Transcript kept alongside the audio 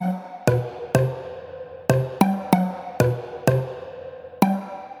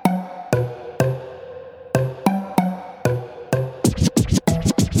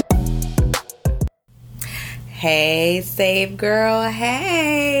Hey, Save Girl.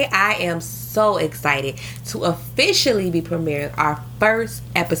 Hey, I am so excited to officially be premiering our first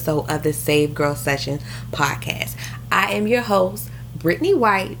episode of the Save Girl Sessions podcast. I am your host, Brittany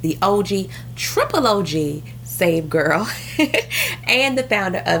White, the OG, triple OG Save Girl, and the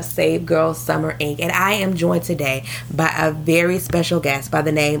founder of Save Girl Summer Inc. And I am joined today by a very special guest by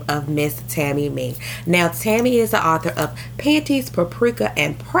the name of Miss Tammy Ming. Now, Tammy is the author of Panties, Paprika,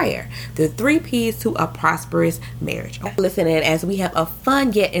 and Prayer, the 3 P's to a Prosperous Marriage. Listen in as we have a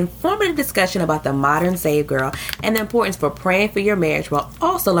fun yet informative discussion about the modern Save Girl and the importance for praying for your marriage while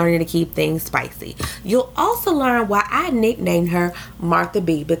also learning to keep things spicy. You'll also learn why I nicknamed her Martha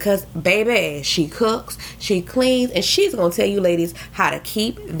B, because baby, she cooks, she cleans, and she's going to tell you ladies how to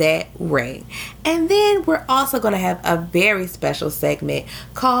keep that ring. And then we're also going to have a very special segment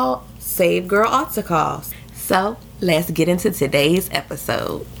called Save Girl Altar Calls. So let's get into today's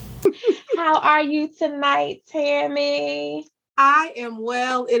episode. How are you tonight, Tammy? I am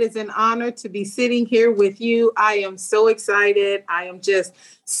well. It is an honor to be sitting here with you. I am so excited. I am just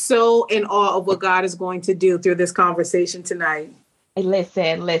so in awe of what God is going to do through this conversation tonight.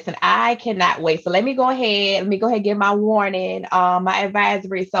 Listen, I cannot wait. So let me go ahead and give my warning, my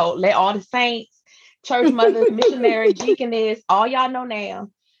advisory. So let all the saints, church mothers, missionary, deaconess, all y'all know now,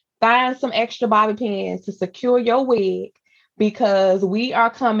 find some extra bobby pins to secure your wig because we are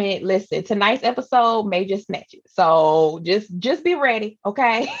coming. Listen, tonight's episode may just snatch it. So just be ready,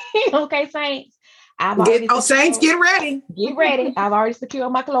 okay? Okay, saints. Saints, get ready. Get ready. I've already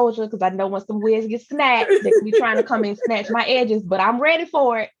secured my closure because I know when some wigs get snatched, they could be trying to come and snatch my edges, but I'm ready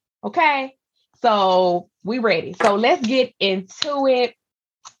for it. Okay. So we ready. So let's get into it.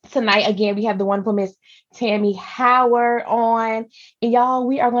 Tonight, again, we have the wonderful Miss Tammy Howard on. And y'all,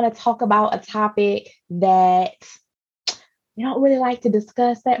 we are going to talk about a topic that you don't really like to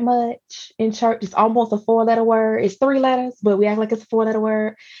discuss that much in church. It's almost a 4-letter word. It's 3 letters, but we act like it's a 4-letter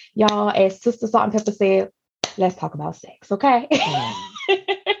word. Y'all, as Sister Salt and Pepper said, let's talk about sex, okay?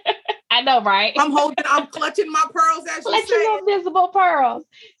 I know, right? I'm clutching my pearls as you say. Your visible pearls.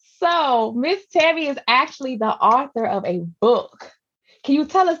 So, Miss Tammy is actually the author of a book. Can you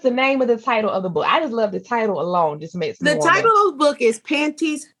tell us the name of the title of the book? I just love the title alone. Just makes me The title of the book is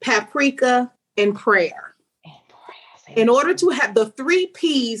Panties, Paprika, and Prayer. In order to have the 3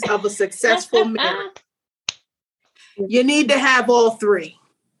 P's of a successful marriage, you need to have all 3.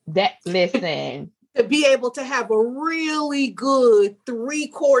 Listen. To be able to have a really good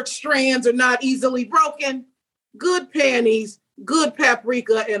 3-cord strands are not easily broken, good panties, good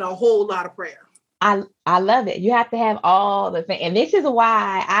paprika, and a whole lot of prayer. I love it. You have to have all the things. And this is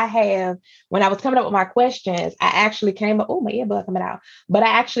why when I was coming up with my questions, I actually came up, my earbud coming out. But I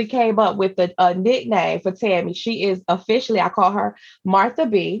actually came up with a nickname for Tammy. She is officially, I call her Martha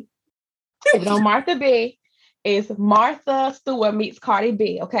B. If you know Martha B, is Martha Stewart meets Cardi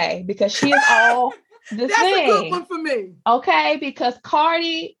B, okay? Because she is all the That's thing. A good one for me. Okay, because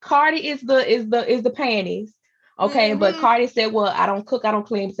Cardi is the panties. Okay, mm-hmm. But Cardi said, well, I don't cook, I don't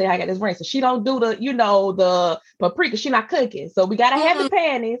clean, say I got this ring. So she don't do the paprika. She not cooking. So we got to have the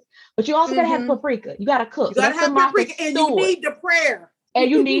panties, but you also got to have the paprika. You got to cook. You got to have paprika and you need the prayer. And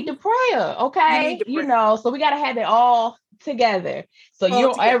you need the prayer, okay? So we got to have it all together. So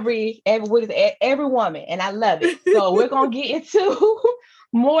you're every woman, and I love it. So we're going to get into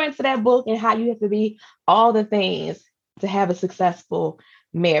more into that book and how you have to be all the things to have a successful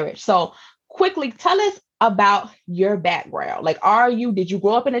marriage. So quickly, tell us about your background. Like, did you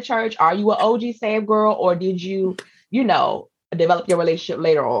grow up in a church? Are you an OG Save Girl, or did you, develop your relationship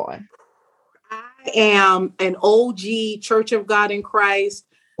later on? I am an OG Church of God in Christ,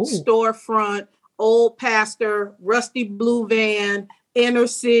 storefront, old pastor, rusty blue van, inner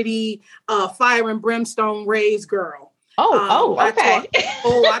city, fire and brimstone raised girl. Okay.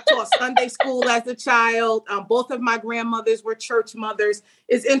 I taught Sunday school as a child. Both of my grandmothers were church mothers.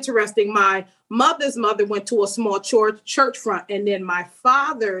 It's interesting. My mother's mother went to a small church front, and then my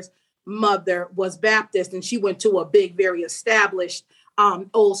father's mother was Baptist, and she went to a big, very established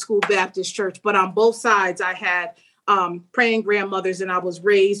old school Baptist church. But on both sides, I had praying grandmothers, and I was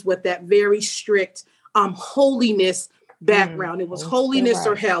raised with that very strict holiness background. It was holiness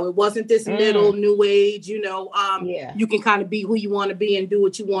or hell. It wasn't this middle new age, you can kind of be who you want to be and do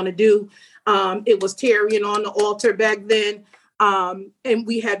what you want to do. It was tarrying on the altar back then. And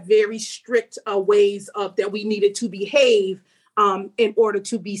we had very strict ways of that we needed to behave in order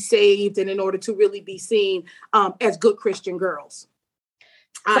to be saved and in order to really be seen as good Christian girls.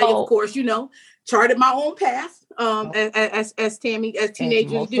 I, of course, charted my own path. As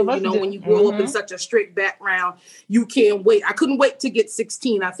teenagers do, when you grow up in such a strict background, you can't wait. I couldn't wait to get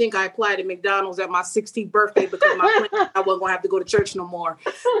 16. I think I applied at McDonald's at my 16th birthday because my plan, I wasn't gonna have to go to church no more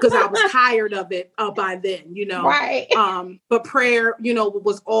because I was tired of it by then, Right. But prayer,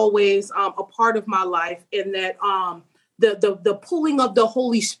 was always a part of my life, and that the pulling of the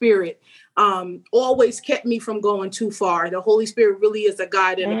Holy Spirit always kept me from going too far. The Holy Spirit really is a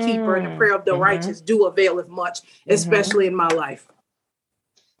guide and a keeper, and the prayer of the righteous do availeth much, especially in my life.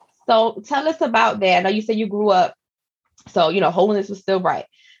 So tell us about that. I know you said you grew up, so, holiness was still right.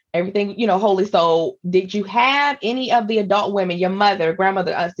 Everything, holy. So did you have any of the adult women, your mother,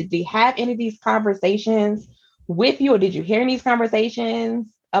 grandmother, us, did you have any of these conversations with you, or did you hear any of these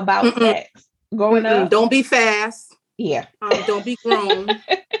conversations about sex growing up? Don't be fast. Yeah. Don't be grown.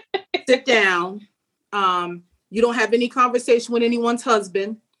 Sit down. You don't have any conversation with anyone's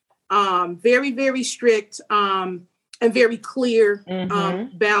husband. Very, very strict and very clear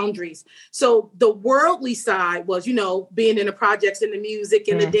boundaries. So the worldly side was, being in the projects and the music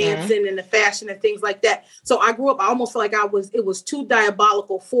and the dancing and the fashion and things like that. So I grew up, I almost felt like it was two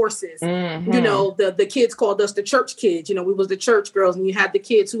diabolical forces. The kids called us the church kids. We was the church girls, and you had the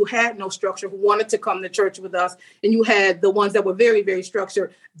kids who had no structure, who wanted to come to church with us. And you had the ones that were very, very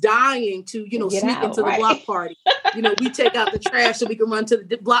structured, dying to, sneak into the block party. We take out the trash so we can run to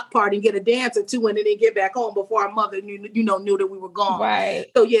the block party and get a dance or two and then get back home before our mother knew that we were gone. Right.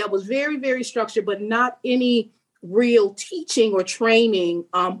 So yeah, it was very, very structured, but not any real teaching or training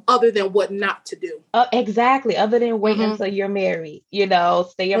other than what not to do. Exactly. Other than wait until you're married,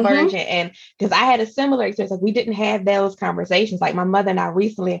 stay a virgin. And because I had a similar experience, like we didn't have those conversations. Like my mother and I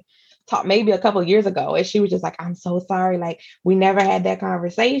recently talked maybe a couple of years ago, and she was just like, I'm so sorry. Like we never had that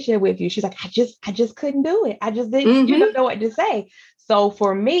conversation with you. She's like, I just couldn't do it. I just didn't know what to say. So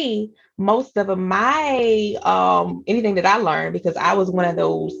for me, most of my anything that I learned, because I was one of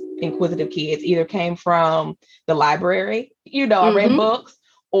those inquisitive kids, either came from the library, I read books,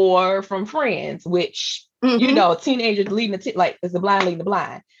 or from friends, which teenagers leading is the blind leading the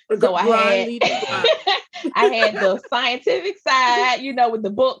blind. So I had the scientific side, with the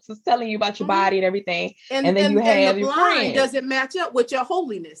books is telling you about your body and everything, and then you have the your blind friends. Doesn't match up with your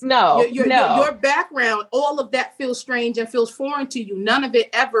holiness. No, your background, all of that feels strange and feels foreign to you. None of it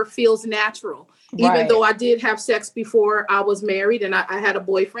ever feels natural. Right. Even though I did have sex before I was married, and I had a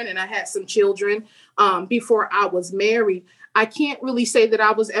boyfriend and I had some children before I was married, I can't really say that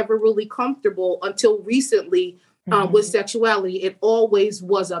I was ever really comfortable until recently with sexuality. It always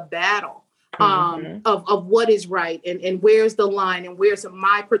was a battle of what is right and where's the line and where's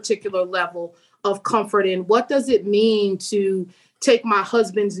my particular level of comfort, and what does it mean to take my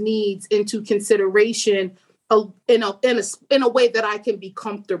husband's needs into consideration in a way that I can be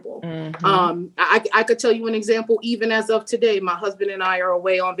comfortable. I could tell you an example. Even as of today, my husband and I are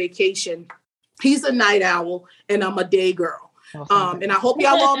away on vacation. He's a night owl and I'm a day girl. And I hope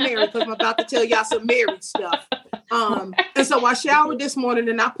y'all all married, because I'm about to tell y'all some married stuff. And so I showered this morning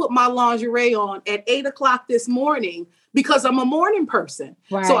and I put my lingerie on at 8:00 this morning because I'm a morning person.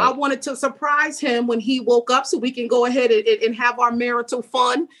 Right. So I wanted to surprise him when he woke up so we can go ahead and have our marital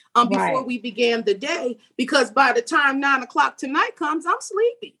fun before we began the day. Because by the time 9:00 tonight comes, I'm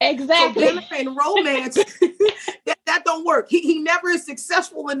sleepy. Exactly. So dinner and romance, that don't work. He never is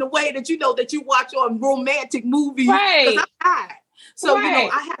successful in the way that that you watch on romantic movies. Right. Because I'm tired. So,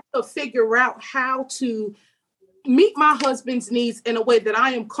 I have to figure out how to meet my husband's needs in a way that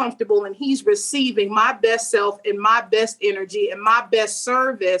I am comfortable and he's receiving my best self and my best energy and my best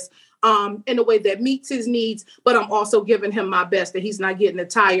service in a way that meets his needs, but I'm also giving him my best, that he's not getting a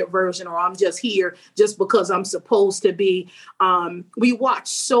tired version or I'm just here just because I'm supposed to be. We watch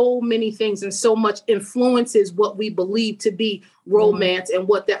so many things and so much influences what we believe to be romance and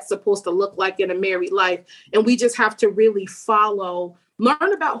what that's supposed to look like in a married life. And we just have to really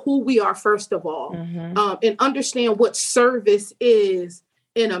learn about who we are, first of all, and understand what service is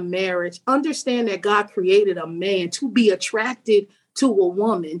in a marriage. Understand that God created a man to be attracted to a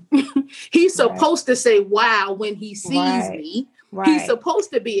woman. He's supposed to say, wow, when he sees me. Right. He's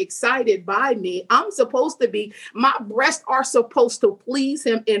supposed to be excited by me. My breasts are supposed to please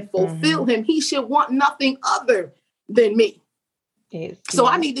him and fulfill him. He should want nothing other than me. So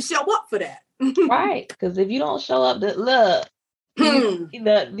I need to show up for that. Right. Because if you don't show up, look,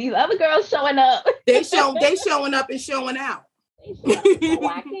 these other girls showing up. They showing up and showing out. So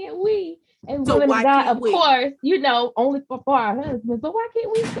why can't we? And so women of God, of course, only for our husbands. But why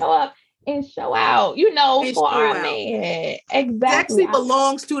can't we show up and show out, you know, and for show our out. man. Exactly. Sexy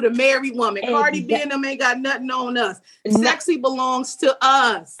belongs to the married woman. Cardi B and them ain't got nothing on us. Sexy belongs to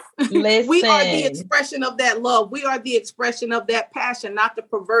us. Listen. We are the expression of that love. We are the expression of that passion, not the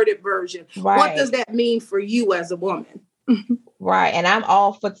perverted version. Right. What does that mean for you as a woman? Right. And I'm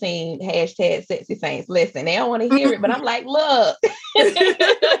all for team #sexy saints. Listen, they don't want to hear it, but I'm like, look,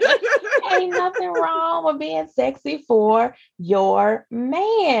 ain't nothing wrong with being sexy for your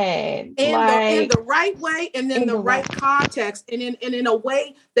man. In the right way, and in the right context, and in a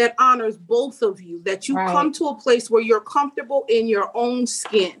way that honors both of you, that you come to a place where you're comfortable in your own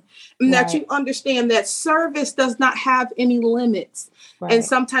skin, and that you understand that service does not have any limits. And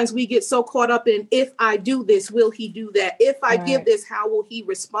sometimes we get so caught up in, if I do this, will he do that? If I give this, how will he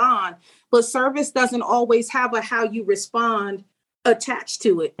respond? But service doesn't always have a how you respond attached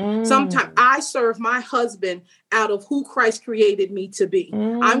to it. Sometimes I serve my husband out of who Christ created me to be.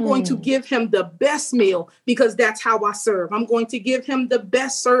 I'm going to give him the best meal because that's how I serve. I'm going to give him the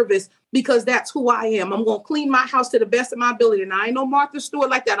best service because that's who I am. I'm going to clean my house to the best of my ability. And I ain't no Martha Stewart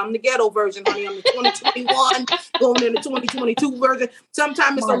like that. I'm the ghetto version, honey. I'm the 2021 going into 2022 version.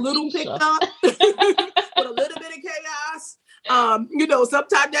 Sometimes it's a little picked up with a little bit of chaos.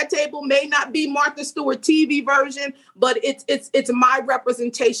 Sometimes that table may not be Martha Stewart TV version, but it's my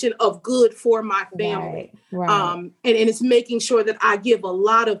representation of good for my family. And it's making sure that I give a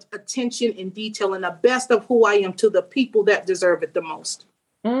lot of attention and detail and the best of who I am to the people that deserve it the most.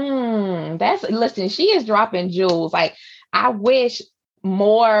 Listen, she is dropping jewels. Like, I wish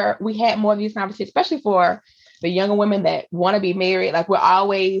we had more of these conversations, especially for the younger women that want to be married. Like, we're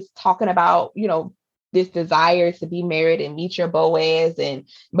always talking about, this desire to be married and meet your Boaz,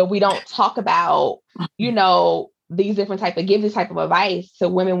 but we don't talk about, these different give this type of advice to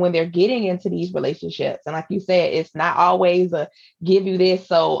women when they're getting into these relationships. And like you said, it's not always a give you this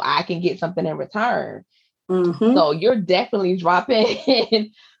so I can get something in return. So you're definitely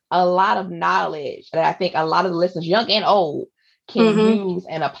dropping a lot of knowledge that I think a lot of the listeners, young and old, can use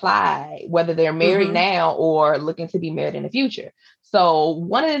and apply, whether they're married now or looking to be married in the future. So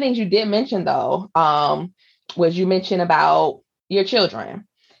one of the things you did mention, though, was you mentioned about your children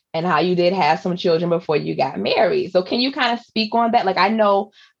and how you did have some children before you got married. So can you kind of speak on that? Like, I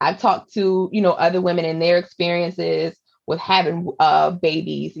know I've talked to, other women and their experiences with having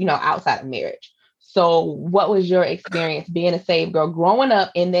babies, outside of marriage. So what was your experience being a saved girl, growing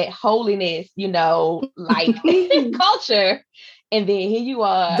up in that holiness, like culture? And then here you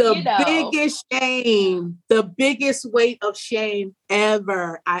are. Biggest shame, the biggest weight of shame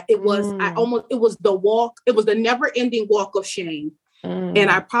ever. It was the walk. It was the never ending walk of shame. And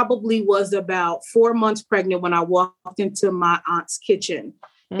I probably was about 4 months pregnant when I walked into my aunt's kitchen.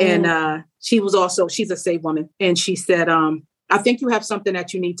 And she's a saved woman. And she said, I think you have something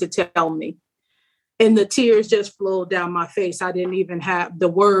that you need to tell me. And the tears just flowed down my face. I didn't even have the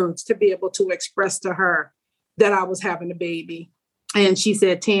words to be able to express to her that I was having a baby. And she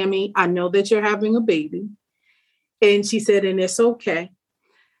said, Tammy, I know that you're having a baby. And she said, and it's okay.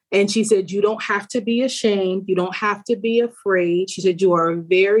 And she said, you don't have to be ashamed. You don't have to be afraid. She said, you are a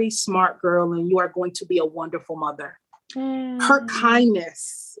very smart girl and you are going to be a wonderful mother. Her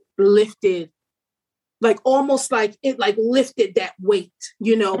kindness lifted, almost like it lifted that weight,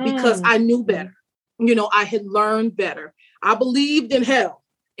 because I knew better. I had learned better. I believed in hell.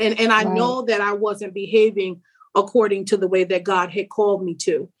 And I know that I wasn't behaving according to the way that God had called me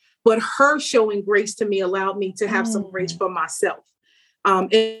to. But her showing grace to me allowed me to have some grace for myself.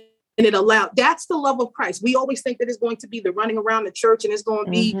 And it allowed, that's the love of Christ. We always think that it's going to be the running around the church and it's going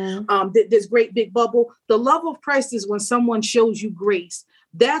to be this great big bubble. The love of Christ is when someone shows you grace.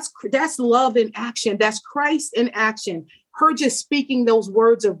 That's love in action. That's Christ in action. Her just speaking those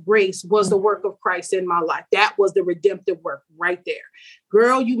words of grace was the work of Christ in my life. That was the redemptive work right there.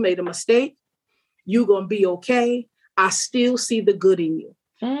 Girl, you made a mistake. You're going to be okay. I still see the good in you.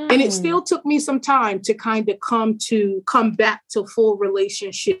 And it still took me some time to kind of come back to full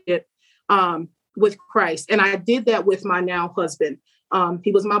relationship with Christ. And I did that with my now husband.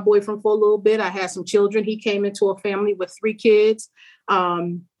 He was my boyfriend for a little bit. I had some children. He came into a family with 3 kids.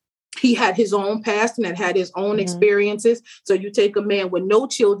 He had his own past and had his own experiences. So you take a man with no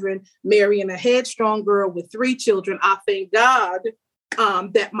children, marrying a headstrong girl with 3 children. I thank God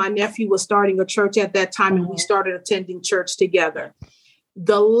that my nephew was starting a church at that time and we started attending church together.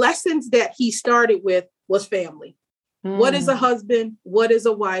 The lessons that he started with was family. What is a husband? What is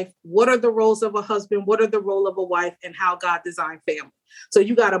a wife? What are the roles of a husband? What are the role of a wife and how God designed family? So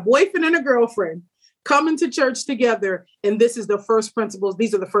you got a boyfriend and a girlfriend coming to church together. And this is the first principles.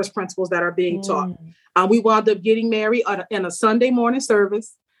 These are the first principles that are being taught. We wound up getting married in a Sunday morning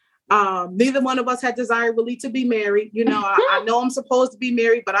service. Neither one of us had desire really to be married. You know, I know I'm supposed to be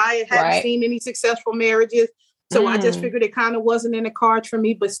married, but I haven't seen any successful marriages. So I just figured it kind of wasn't in the cards for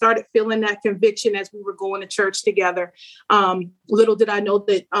me, but started feeling that conviction as we were going to church together. Little did I know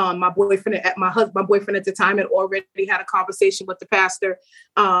that my boyfriend at the time had already had a conversation with the pastor.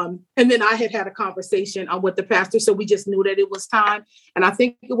 And then I had a conversation with the pastor. So we just knew that it was time. And I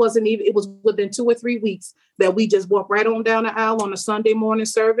think it was within 2 or 3 weeks that we just walked right on down the aisle on a Sunday morning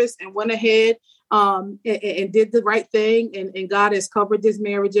service and went ahead and did the right thing. And God has covered this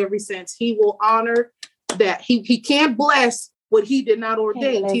marriage ever since. He will honor that. He can't bless what he did not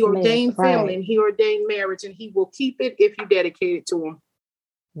ordain. He ordained family and he ordained marriage, and he will keep it if you dedicate it to him.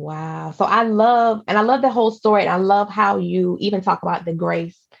 Wow. So I love the whole story. And I love how you even talk about the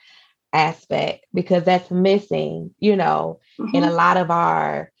grace aspect, because that's missing, you know, in a lot of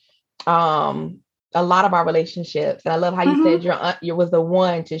our relationships. And I love how you said your aunt was the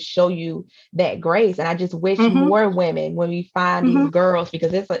one to show you that grace. And I just wish more women, when we find these girls,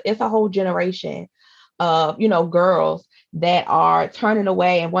 because it's a whole generation of, you know, girls that are turning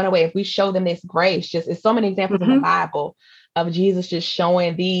away and run away. If we show them this grace, just it's so many examples in the Bible of Jesus just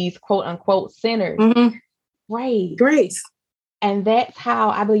showing these quote unquote sinners grace. And that's how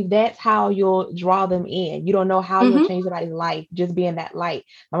I believe that's how you'll draw them in. You don't know how you'll change somebody's life, just being that light.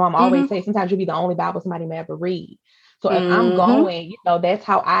 My mom always says sometimes you'll be the only Bible somebody may ever read. So if I'm going, you know, that's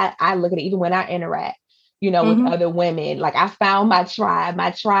how I look at it, even when I interact, you know, with other women. Like I found my tribe.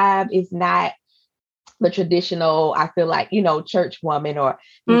 My tribe is not the traditional, I feel like, you know, church woman or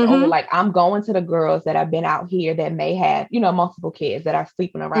these older, like I'm going to the girls that have been out here that may have, you know, multiple kids that are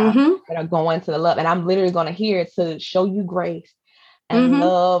sleeping around, that are going to the love. And I'm literally going to hear it to show you grace and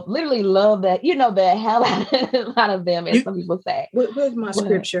love that, you know, the hell out of them, as some people say. Where's my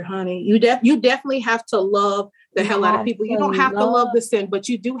scripture, honey? You definitely have to love the hell out of people. You don't have to love the sin, but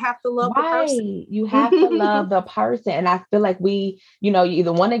you do have to love the person. You have to love the person. And I feel like we, you know,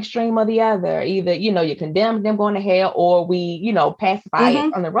 either one extreme or the other, either, you know, you condemn them going to hell, or we, you know, pacify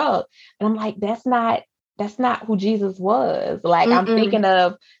it on the rug. And I'm like, that's not who Jesus was. Like, I'm thinking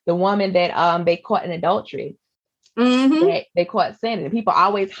of the woman that they caught in adultery. That they caught sinning. And people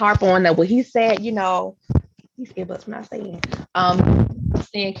always harp on that. Well, he said, you know, these earbuds when I say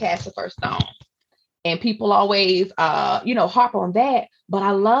sin cast the first stone. And people always, you know, harp on that. But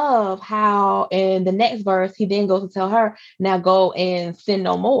I love how in the next verse, he then goes to tell her, now go and sin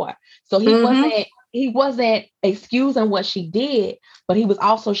no more. So he wasn't excusing what she did, but he was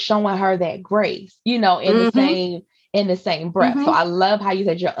also showing her that grace, you know, in the same breath. So I love how you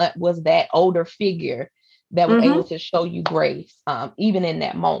said your aunt was that older figure that was able to show you grace, even in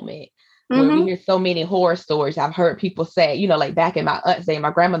that moment. Where we hear so many horror stories. I've heard people say, you know, like back in my aunt's day,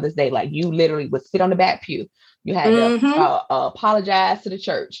 my grandmother's day, like you literally would sit on the back pew. You had to apologize to the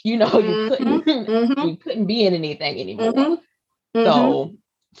church. You know, you couldn't be in anything anymore. So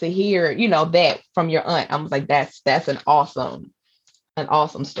to hear, you know, that from your aunt, I was like, that's an awesome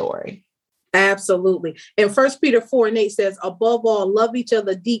story. Absolutely. And 1 Peter 4:8 says, above all, love each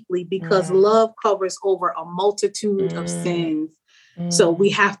other deeply, because love covers over a multitude of sins. So we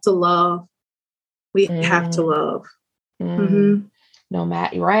have to love. We have to love. No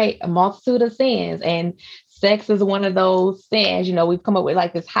matter, right? A multitude of sins. And sex is one of those sins. You know, we've come up with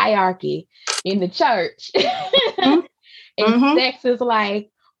like this hierarchy in the church. And sex is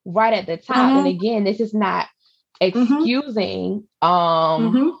like right at the top. And again, this is not excusing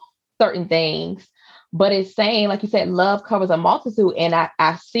certain things, but it's saying, like you said, love covers a multitude. And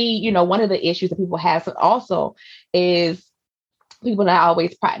I see, you know, one of the issues that people have also is people not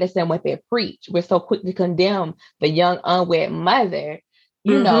always practicing what they preach. We're so quick to condemn the young unwed mother,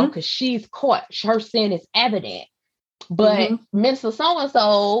 you know, because she's caught. Her sin is evident. But minister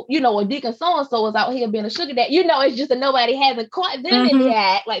so-and-so, you know, or deacon so-and-so is out here being a sugar daddy. You know, it's just that nobody hasn't caught them in the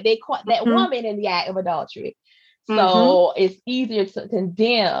act. Like they caught that woman in the act of adultery. So it's easier to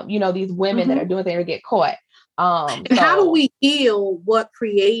condemn, you know, these women that are doing things to get caught. And how do we heal what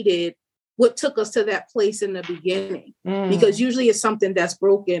took us to that place in the beginning? Because usually it's something that's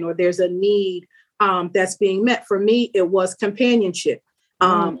broken or there's a need that's being met. For me, it was companionship.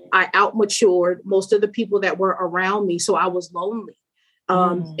 I outmatured most of the people that were around me. So I was lonely.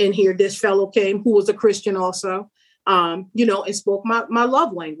 And here this fellow came who was a Christian also, you know, and spoke my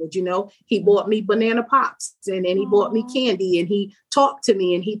love language. You know, he bought me banana pops and he bought me candy and he talked to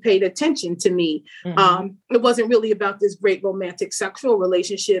me and he paid attention to me. It wasn't really about this great romantic sexual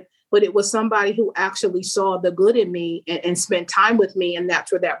relationship, but it was somebody who actually saw the good in me and spent time with me. And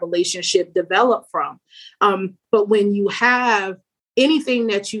that's where that relationship developed from. But when you have anything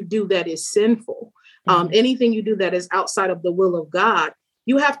that you do that is sinful, anything you do that is outside of the will of God,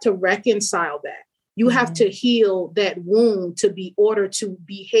 you have to reconcile that. You have to heal that wound to be order to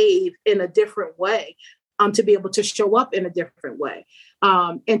behave in a different way, to be able to show up in a different way.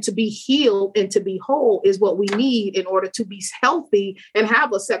 And to be healed and to be whole is what we need in order to be healthy and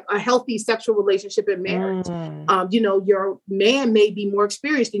have a healthy sexual relationship in marriage. Your man may be more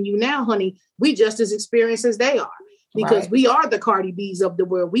experienced than you now, honey. We just as experienced as they are, because we are the Cardi B's of the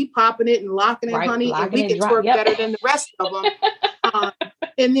world. We popping it and locking it, honey, and we can twerk better than the rest of them.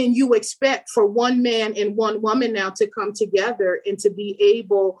 And then you expect for one man and one woman now to come together and to be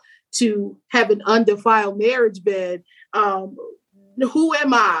able to have an undefiled marriage bed. Who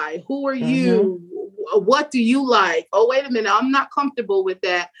am I? Who are you? What do you like? Oh, wait a minute. I'm not comfortable with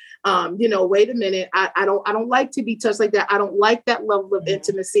that. Wait a minute. I don't like to be touched like that. I don't like that level of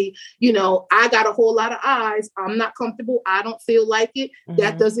intimacy. I got a whole lot of eyes. I'm not comfortable. I don't feel like it.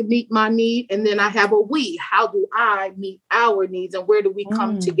 That doesn't meet my need. And then I have a we. How do I meet our needs, and where do we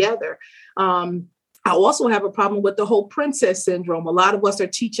come together? I also have a problem with the whole princess syndrome. A lot of us are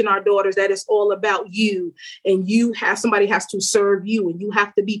teaching our daughters that it's all about you, and somebody has to serve you, and you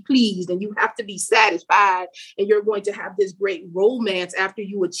have to be pleased, and you have to be satisfied, and you're going to have this great romance after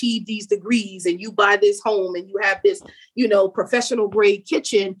you achieve these degrees and you buy this home and you have this, professional grade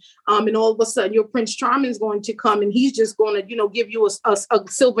kitchen. And all of a sudden your Prince Charming is going to come and he's just going to, give you a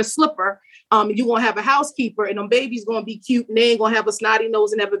silver slipper. You're going to have a housekeeper, and them baby's going to be cute, and they ain't going to have a snotty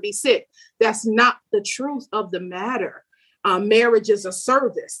nose and never be sick. That's not the truth of the matter. Marriage is a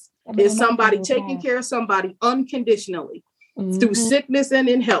service. It's somebody taking care of somebody unconditionally through sickness and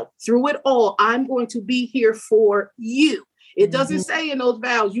in health. Through it all, I'm going to be here for you. It doesn't say in those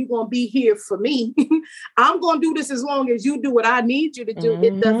vows, you're going to be here for me. I'm going to do this as long as you do what I need you to do.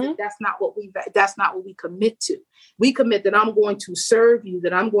 It doesn't. That's not what we commit to. We commit that I'm going to serve you,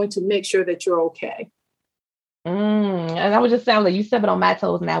 that I'm going to make sure that you're okay. And I would just sound like you stepping on my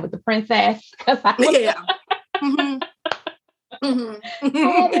toes now with the princess. Yeah.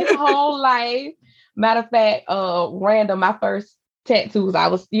 This whole life. Matter of fact, random, my first tattoos, I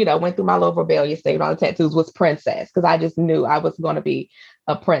was, went through my little rebellious stage on the tattoos, was princess, because I just knew I was going to be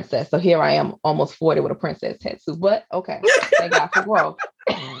a princess. So here I am, almost 40 with a princess tattoo. But okay, thank God for growth.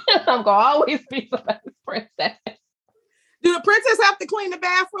 I'm going to always be somebody's princess. Do the princess have to clean the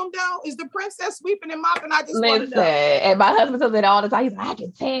bathroom though? Is the princess sweeping and mopping? I just want to know. And my husband says it all the time. He's like, I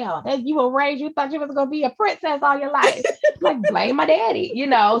can tell that you were raised, you thought you was going to be a princess all your life. Like, blame my daddy,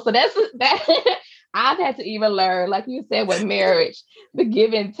 So that's that. I've had to even learn, like you said, with marriage, the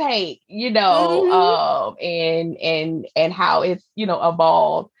give and take, and how it's,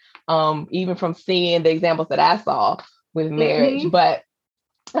 evolved, even from seeing the examples that I saw with marriage. But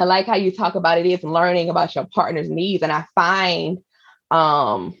I like how you talk about it is learning about your partner's needs. And I find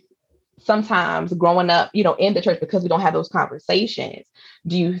sometimes growing up, in the church, because we don't have those conversations,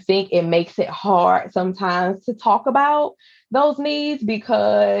 do you think it makes it hard sometimes to talk about those needs?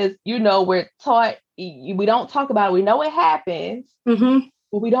 Because, we're taught, we don't talk about it. We know it happens, but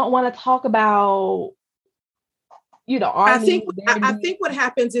we don't want to talk about, our I think what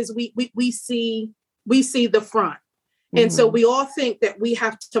happens is we see the front. And so we all think that we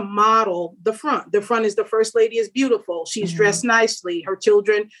have to model the front. The front is the first lady is beautiful. She's dressed nicely. Her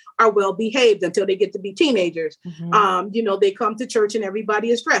children are well behaved until they get to be teenagers. They come to church and everybody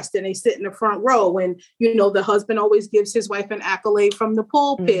is dressed and they sit in the front row. And, the husband always gives his wife an accolade from the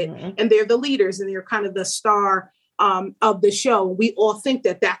pulpit, and they're the leaders and they're kind of the star of the show. We all think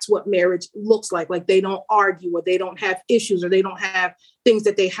that that's what marriage looks like they don't argue, or they don't have issues, or they don't have things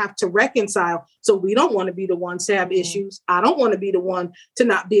that they have to reconcile. So we don't want to be the ones to have issues. I don't want to be the one to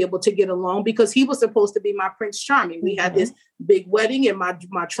not be able to get along, because he was supposed to be my Prince Charming. We had this big wedding and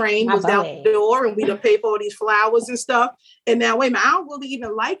my train was out the door and we done paid for all these flowers and stuff. And now, wait a minute, I don't really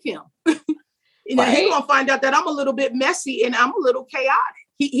even like him. He's going to find out that I'm a little bit messy and I'm a little chaotic.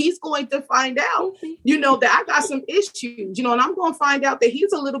 He's going to find out, that I got some issues, and I'm going to find out that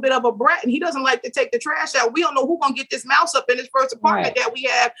he's a little bit of a brat and he doesn't like to take the trash out. We don't know who's going to get this mouse up in his first apartment that we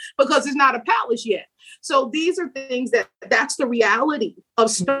have, because it's not a palace yet. So these are things that's the reality of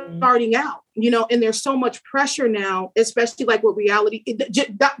starting out, and there's so much pressure now, especially like with reality.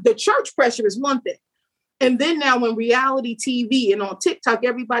 The church pressure is one thing. And then now when reality TV and on TikTok,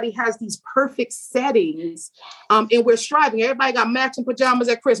 everybody has these perfect settings, and we're striving. Everybody got matching pajamas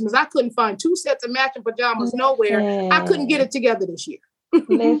at Christmas. I couldn't find 2 sets of matching pajamas nowhere. I couldn't get it together this year.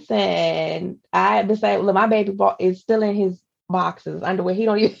 Listen, I had to say, look, my baby is still in his boxes, underwear. He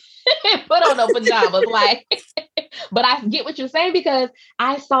don't even put on no pajamas. Like, But I get what you're saying, because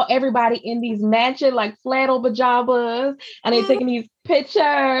I saw everybody in these matching like flannel pajamas, and they're taking these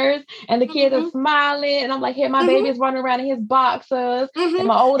pictures, and the kids are smiling, and I'm like, here my baby is running around in his boxers, and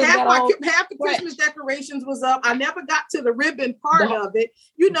my oldest half the stretch. Christmas decorations was up. I never got to the ribbon part of it,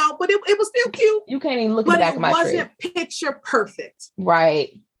 but it was still cute. You can't even look at the back of my tree. But it wasn't picture perfect. Right.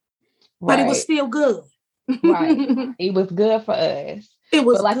 But it was still good. Right. It was good for us. It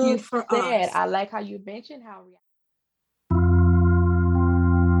was like good you for said, us. I like how you mentioned how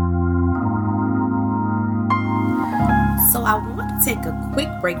So I want to take a quick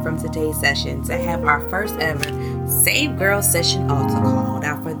break from today's session to have our first ever Save Girl Session altar call.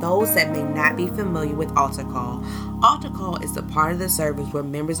 Now, for those that may not be familiar with altar call is the part of the service where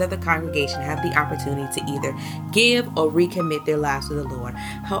members of the congregation have the opportunity to either give or recommit their lives to the Lord.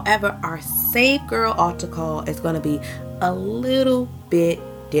 However, our Save Girl altar call is going to be a little bit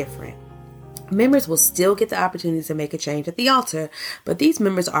different. Members will still get the opportunity to make a change at the altar, but these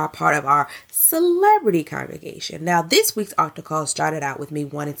members are part of our celebrity congregation. Now, this week's altar call started out with me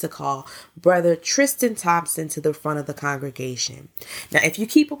wanting to call Brother Tristan Thompson to the front of the congregation. Now, if you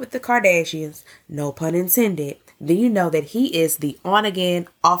keep up with the Kardashians, no pun intended, then you know that he is the on-again,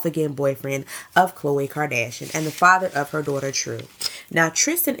 off-again boyfriend of Khloe Kardashian and the father of her daughter, True. Now,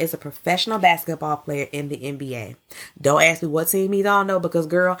 Tristan is a professional basketball player in the NBA. Don't ask me what team he's on, though, because,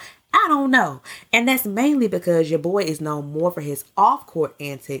 girl, I don't know. And that's mainly because your boy is known more for his off-court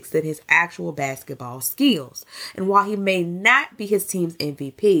antics than his actual basketball skills. And while he may not be his team's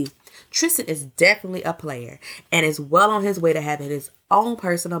MVP, Tristan is definitely a player and is well on his way to having his own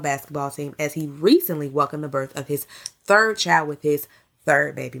personal basketball team, as he recently welcomed the birth of his third child with his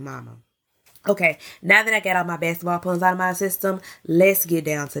third baby mama. Okay, now that I got all my basketball puns out of my system, let's get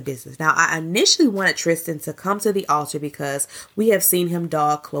down to business. Now, I initially wanted Tristan to come to the altar because we have seen him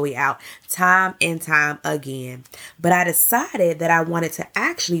dog Khloe out time and time again. But I decided that I wanted to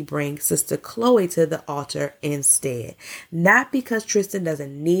actually bring Sister Khloe to the altar instead. Not because Tristan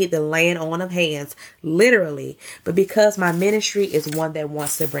doesn't need the laying on of hands, literally, but because my ministry is one that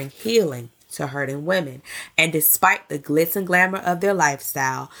wants to bring healing to hurting women. And despite the glitz and glamour of their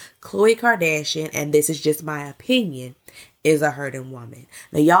lifestyle, Khloe Kardashian, and this is just my opinion, is a hurting woman.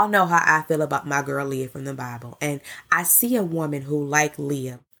 Now, y'all know how I feel about my girl Leah from the Bible. And I see a woman who, like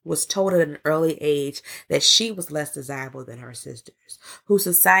Leah, was told at an early age that she was less desirable than her sisters, who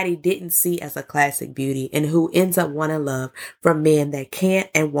society didn't see as a classic beauty, and who ends up wanting love from men that can't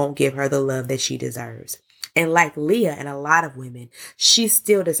and won't give her the love that she deserves. And like Leah and a lot of women, she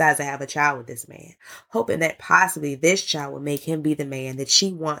still decides to have a child with this man, hoping that possibly this child will make him be the man that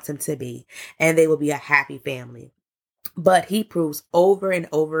she wants him to be, and they will be a happy family. But he proves over and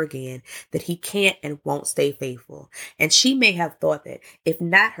over again that he can't and won't stay faithful. And she may have thought that if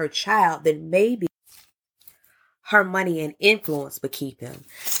not her child, then maybe her money and influence would keep him.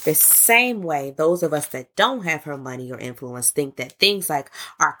 The same way those of us that don't have her money or influence think that things like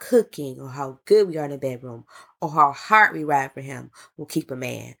our cooking or how good we are in the bedroom or how hard we ride for him will keep a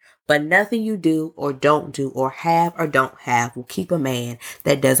man. But nothing you do or don't do or have or don't have will keep a man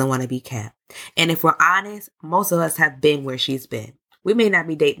that doesn't want to be kept. And if we're honest, most of us have been where she's been. We may not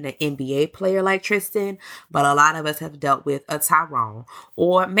be dating an NBA player like Tristan, but a lot of us have dealt with a Tyrone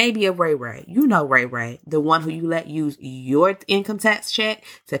or maybe a Ray Ray. You know Ray Ray, the one who you let use your income tax check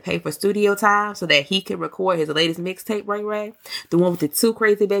to pay for studio time so that he could record his latest mixtape, Ray Ray. The one with the two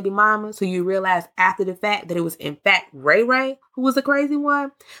crazy baby mamas who you realize after the fact that it was in fact Ray Ray who was the crazy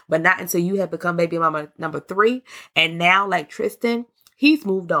one, but not until you have become baby mama number 3. And now, like Tristan, he's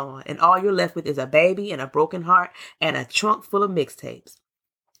moved on, and all you're left with is a baby and a broken heart and a trunk full of mixtapes.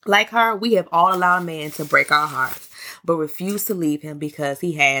 Like her, we have all allowed a man to break our hearts, but refuse to leave him because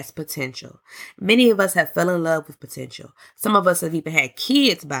he has potential. Many of us have fell in love with potential. Some of us have even had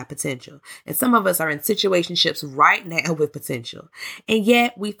kids by potential, and some of us are in situationships right now with potential. And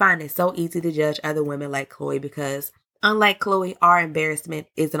yet, we find it so easy to judge other women like Khloe because, unlike Khloe, our embarrassment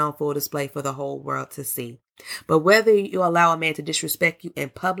isn't on full display for the whole world to see. But whether you allow a man to disrespect you in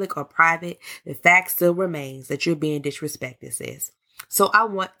public or private, the fact still remains that you're being disrespected, sis. So I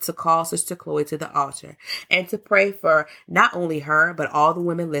want to call Sister Khloe to the altar and to pray for not only her, but all the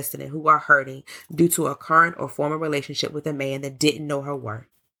women listening who are hurting due to a current or former relationship with a man that didn't know her worth.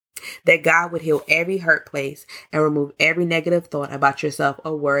 That God would heal every hurt place and remove every negative thought about yourself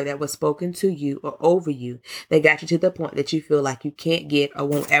or word that was spoken to you or over you that got you to the point that you feel like you can't get or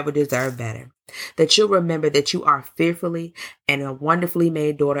won't ever deserve better. That you'll remember that you are fearfully and a wonderfully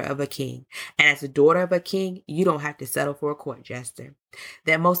made daughter of a king. And as a daughter of a king, you don't have to settle for a court jester.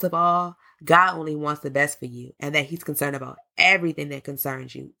 That most of all, God only wants the best for you and that he's concerned about everything that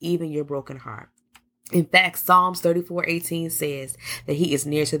concerns you, even your broken heart. In fact, Psalms 34:18 says that he is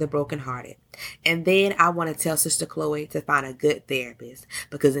near to the brokenhearted. And then I want to tell Sister Chloe to find a good therapist,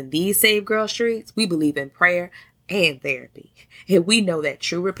 because in these Save Girl streets, we believe in prayer and therapy. And we know that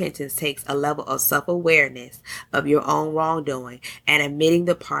true repentance takes a level of self-awareness of your own wrongdoing and admitting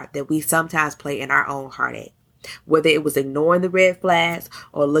the part that we sometimes play in our own heartache. Whether it was ignoring the red flags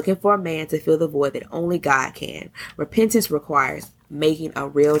or looking for a man to fill the void that only God can, repentance requires making a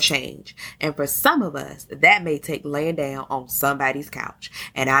real change. And for some of us, that may take laying down on somebody's couch.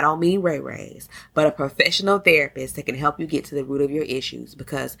 And I don't mean Ray Ray's, but a professional therapist that can help you get to the root of your issues.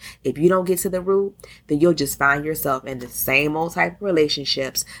 Because if you don't get to the root, then you'll just find yourself in the same old type of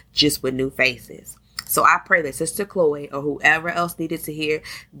relationships, just with new faces. So I pray that Sister Chloe or whoever else needed to hear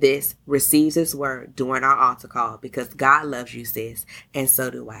this receives this word during our altar call, because God loves you, sis, and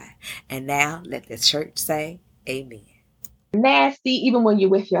so do I. And now let the church say amen. Nasty, even when you're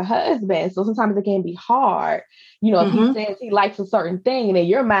with your husband. So sometimes it can be hard. You know, if he says he likes a certain thing, and in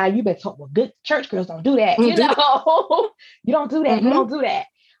your mind, you've been told, well, good church girls don't do that. You know, you don't do that. You don't do that.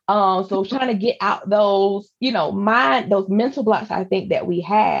 So trying to get out those, those mental blocks, I think that we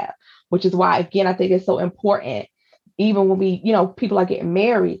have, which is why, again, I think it's so important, even when we, people are getting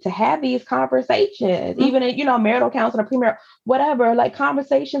married, to have these conversations, even in, marital counseling, premarital, whatever, like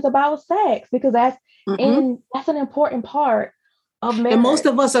conversations about sex, because that's an important part of marriage. And most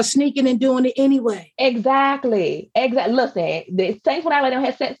of us are sneaking and doing it anyway. Exactly. Listen, the saints would act like they don't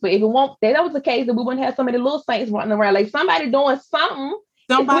have sex, but if that was the case, then we wouldn't have so many little saints running around. Like somebody doing something.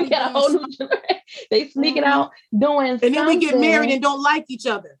 Somebody get a whole new they sneaking out doing something. And then we get married and don't like each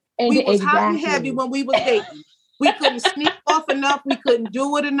other. We was hot and heavy when we was dating. We couldn't sneak off enough. We couldn't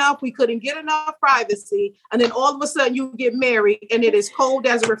do it enough. We couldn't get enough privacy. And then all of a sudden you get married and it is cold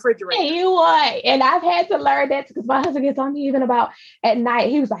as a refrigerator. You what? And I've had to learn that, because my husband gets on me even about at night.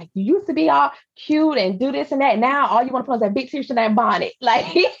 He was like, you used to be all cute and do this and that. Now all you want to put is that big t-shirt and that bonnet. Like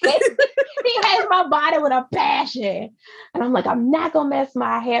he has my body with a passion. And I'm like, I'm not going to mess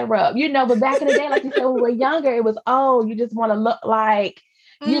my hair up. But back in the day, like you said, when we were younger, it was, you just want to look like,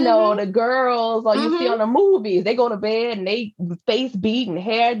 the girls or you see on the movies, they go to bed and they face beat and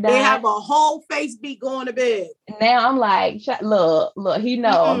hair down. They have a whole face beat going to bed. Now I'm like, look,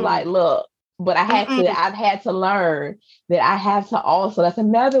 I'm like, look, but I've had to learn that I have to also, that's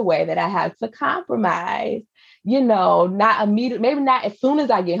another way that I have to compromise, not immediately, maybe not as soon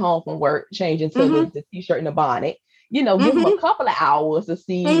as I get home from work, change into the t-shirt and the bonnet. Give them a couple of hours to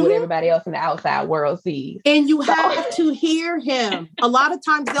see what everybody else in the outside world sees. And you have to hear him. A lot of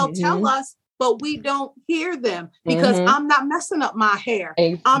times they'll tell us, but we don't hear them, because I'm not messing up my hair.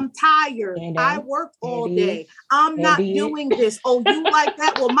 I'm tired. I worked all day. I'm not doing this. Oh, you like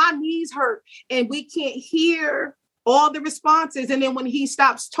that? Well, my knees hurt. And we can't hear all the responses. And then when he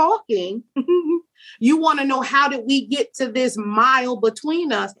stops talking, you want to know, how did we get to this mile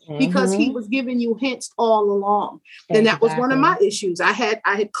between us? Because he was giving you hints all along. And that was one of my issues. I had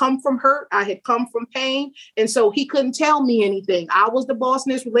come from hurt. I had come from pain. And so he couldn't tell me anything. I was the boss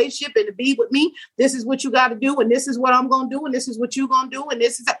in this relationship, and to be with me, this is what you got to do. And this is what I'm going to do. And this is what you're going to do. And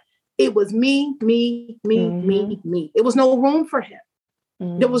this is, it was me. It was no room for him.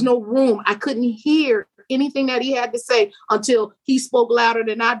 There was no room. I couldn't hear anything that he had to say until he spoke louder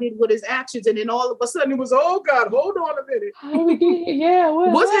than I did with his actions. And then all of a sudden it was, oh God, hold on a minute.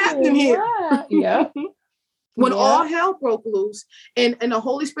 What's happening here? Yeah. When all hell broke loose and the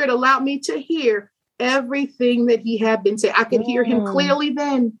Holy Spirit allowed me to hear everything that he had been saying. I could hear him clearly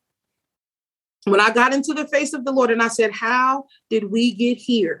then. When I got into the face of the Lord and I said, how did we get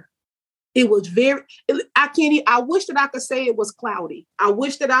here? It was I wish that I could say it was cloudy. I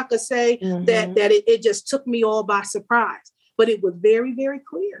wish that I could say that it just took me all by surprise, but it was very, very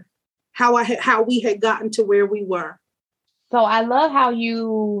clear how we had gotten to where we were. So I love how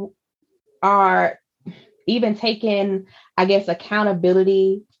you are even taking, I guess,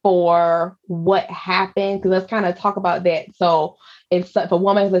 accountability for what happened. Because let's kind of talk about that. So if a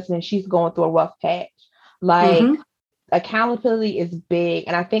woman is listening, she's going through a rough patch, like accountability is big.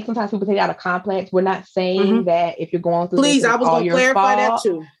 And I think sometimes people take it out of complex. We're not saying that if you're going through this, I was going to clarify that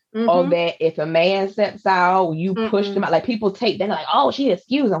too. Or that if a man steps out, you push them out. Like people take that, like, oh, she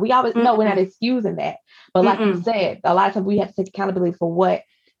excused him. We always know we're not excusing that. But like you said, a lot of times we have to take accountability for what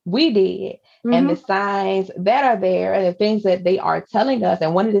we did and the signs that are there and the things that they are telling us.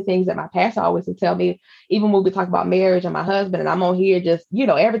 And one of the things that my pastor always would tell me, even when we talk about marriage and my husband, and I'm on here just,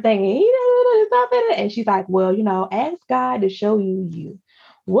 everything, and she's like, well, ask God to show you.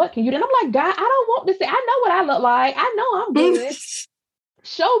 What can you do? And I'm like, God, I don't want to say, I know what I look like. I know I'm good.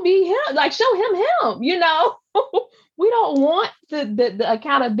 Show me him, like show him, we don't want the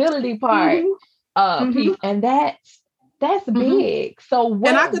accountability part. piece, and that's big. So what?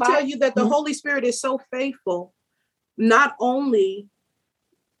 And I could tell you that the Holy Spirit is so faithful. Not only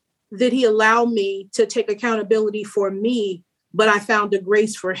did he allow me to take accountability for me, but I found a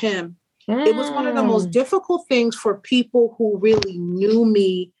grace for him. It was one of the most difficult things for people who really knew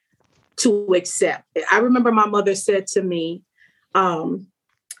me to accept. I remember my mother said to me, are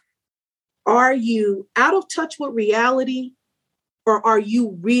you out of touch with reality, or are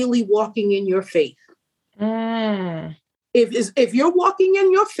you really walking in your faith? If you're walking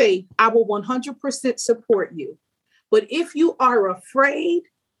in your faith, I will 100% support you. But if you are afraid,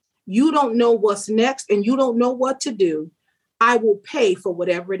 you don't know what's next, and you don't know what to do, I will pay for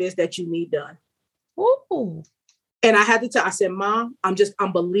whatever it is that you need done. Ooh. And I had to tell, I said, Mom, I'm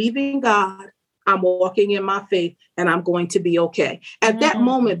believing God. I'm walking in my faith, and I'm going to be okay. At that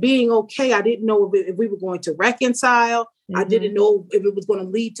moment, being okay, I didn't know if we were going to reconcile. I didn't know if it was going to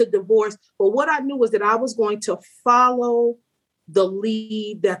lead to divorce. But what I knew was that I was going to follow the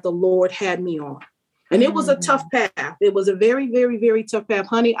lead that the Lord had me on. And it was a tough path. It was a very, very, very tough path.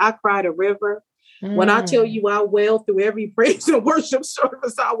 Honey, I cried a river. When I tell you I wailed through every praise and worship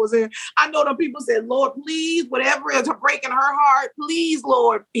service I was in, I know the people said, Lord, please, whatever is breaking her heart, please,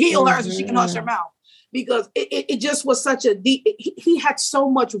 Lord, heal her so she can hush her mouth. Because it just was such a deep, he had so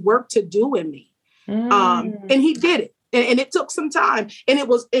much work to do in me. And he did it. And it took some time. And it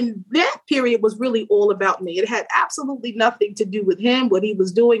was in that period was really all about me. It had absolutely nothing to do with him, what he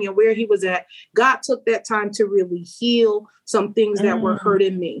was doing and where he was at. God took that time to really heal some things that were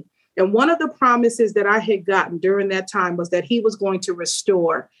hurting me. And one of the promises that I had gotten during that time was that he was going to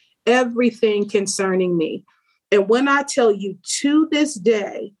restore everything concerning me. And when I tell you, to this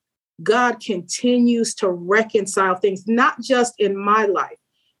day, God continues to reconcile things, not just in my life,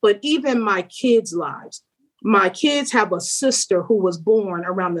 but even my kids' lives. My kids have a sister who was born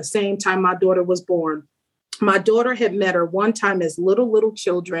around the same time my daughter was born. My daughter had met her one time as little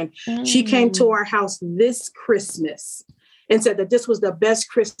children. She came to our house this Christmas and said that this was the best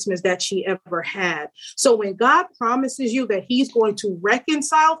Christmas that she ever had. So when God promises you that he's going to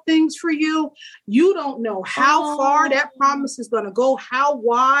reconcile things for you, you don't know how far that promise is going to go, how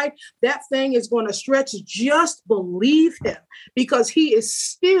wide that thing is going to stretch. Just believe him, because he is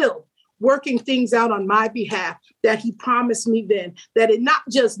still working things out on my behalf that he promised me then, that it not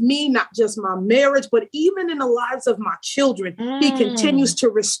just me, not just my marriage, but even in the lives of my children, he continues to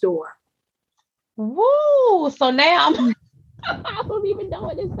restore. Woo! So now I don't even know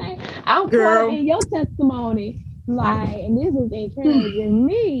what to say. I'm quoting your testimony, and this is encouraging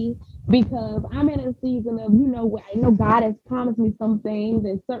me, because I'm in a season of, I know God has promised me some things,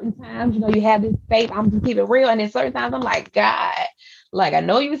 and certain times, you have this faith. I'm just keeping it real, and then certain times I'm like, God, I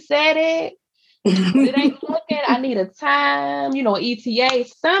know you said it, but it ain't looking. I need a time, ETA,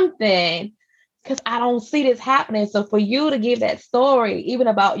 something, because I don't see this happening. So for you to give that story, even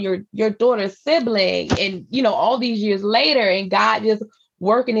about your daughter's sibling, and all these years later, and God just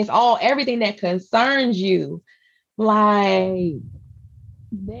working everything that concerns you,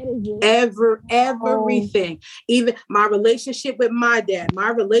 that is everything. Even my relationship with my dad, my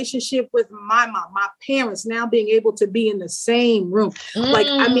relationship with my mom, my parents now being able to be in the same room.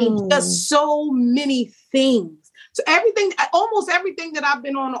 Just so many things. So almost everything that I've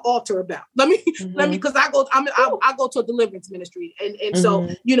been on the altar about. Let me, because I go to a deliverance ministry, and so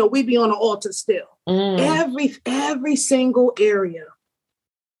we be on the altar still. Every single area.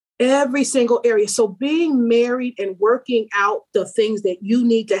 Every single area. So being married and working out the things that you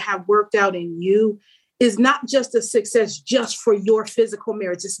need to have worked out in you is not just a success just for your physical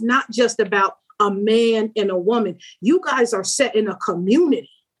marriage. It's not just about a man and a woman. You guys are set in a community.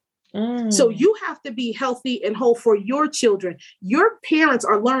 So you have to be healthy and whole for your children. Your parents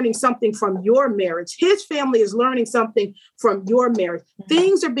are learning something from your marriage. His family is learning something from your marriage.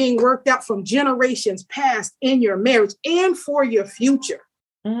 Things are being worked out from generations past in your marriage and for your future.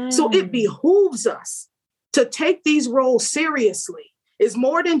 So it behooves us to take these roles seriously. It's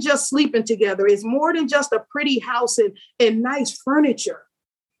more than just sleeping together. It's more than just a pretty house and nice furniture.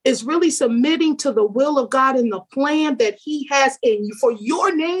 It's really submitting to the will of God and the plan that he has in you for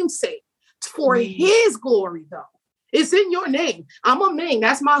your name's sake, for his glory, though. It's in your name. I'm a Ming.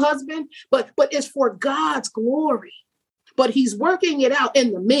 That's my husband. But it's for God's glory. But he's working it out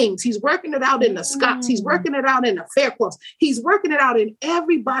in the Mings. He's working it out in the Scotts. He's working it out in the Faircloths. He's working it out in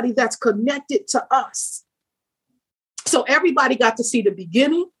everybody that's connected to us. So everybody got to see the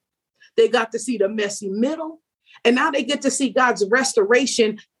beginning. They got to see the messy middle. And now they get to see God's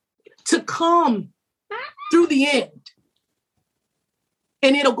restoration to come through the end.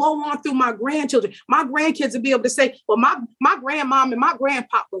 And it'll go on through my grandchildren. My grandkids will be able to say, well, my grandmom and my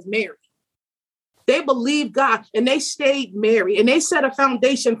grandpop was married. They believed God and they stayed married and they set a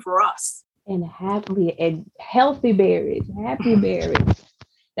foundation for us. And happily and healthy marriage, happy marriage.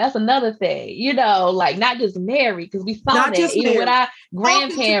 That's another thing, you know, like not just married, because we saw Not that just even with married. our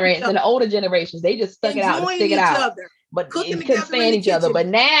grandparents and the older generations, they just stuck it out and Enjoying stick it each out. other. But Cooking couldn't together in stand the each other. kitchen. But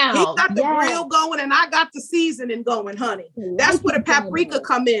now, He got the grill going and I got the seasoning going, honey. That's where the paprika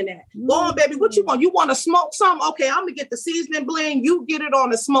come in at. Go on, baby. What you want? You want to smoke something? Okay, I'm going to get the seasoning blend. You get it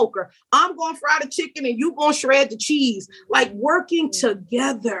on the smoker. I'm going to fry the chicken and you going to shred the cheese. Like working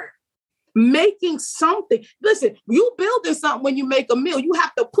together. Making something. Listen, you building something when you make a meal. You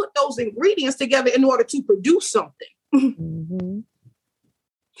have to put those ingredients together in order to produce something. Mm-hmm.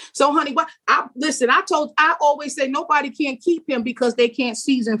 So, honey, I always say nobody can keep him because they can't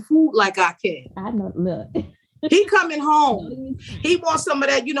season food like I can. I know, look. He coming home. He wants some of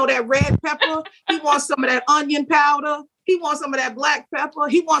that, that red pepper. He wants some of that onion powder. He wants some of that black pepper.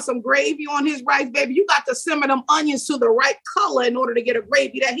 He wants some gravy on his rice, baby. You got to simmer them onions to the right color in order to get a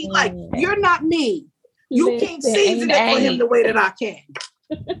gravy that he like. You're not me. You can't season it for him the way that I can.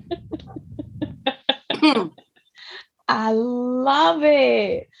 I love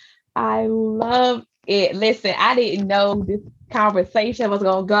it. I love it. Listen, I didn't know this conversation was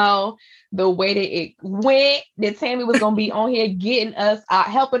going to go the way that it went. That Tammy was going to be on here getting us,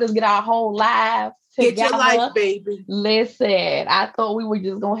 helping us get our whole lives together. Get your life, baby. Listen, I thought we were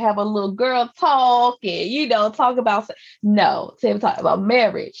just going to have a little girl talk and, talk about, no, Tammy talked about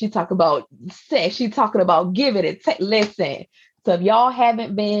marriage. She talked about sex. She talking about giving it. Listen, so if y'all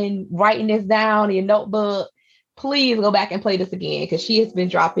haven't been writing this down in your notebook, please go back and play this again because she has been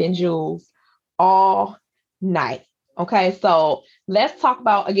dropping jewels all night. Okay, so let's talk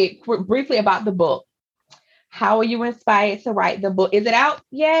about again briefly about the book. How are you inspired to write the book? Is it out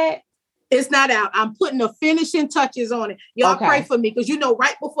yet? It's not out. I'm putting the finishing touches on it. Y'all pray for me because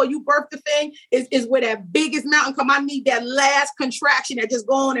right before you birth the thing is where that biggest mountain come. I need that last contraction that just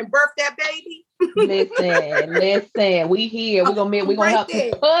go on and birth that baby. Listen. We here. We're gonna help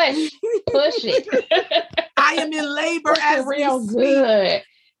you push it. I am in labor as real good.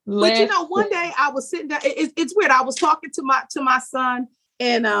 But one day I was sitting down. It's weird. I was talking to my son,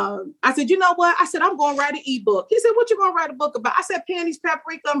 and I said, you know what? I said, I'm going to write an ebook. He said, what you going to write a book about? I said, panties,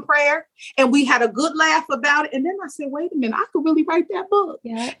 paprika, and prayer. And we had a good laugh about it. And then I said, wait a minute, I could really write that book.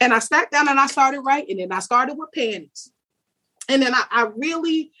 Yeah. And I sat down and I started writing. And I started with panties. And then I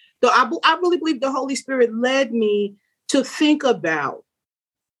really believe the Holy Spirit led me to think about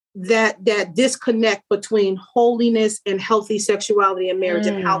that disconnect between holiness and healthy sexuality and marriage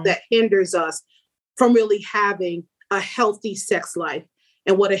and how that hinders us from really having a healthy sex life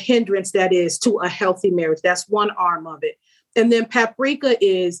and what a hindrance that is to a healthy marriage. That's one arm of it. And then paprika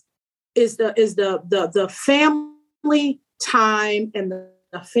is the family time and the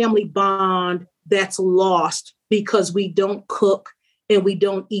family bond that's lost because we don't cook and we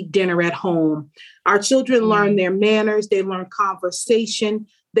don't eat dinner at home. Our children learn their manners, they learn conversation,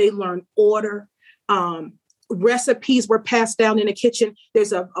 they learn order. Recipes were passed down in the kitchen.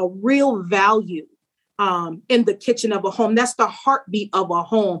 There's a real value in the kitchen of a home. That's the heartbeat of a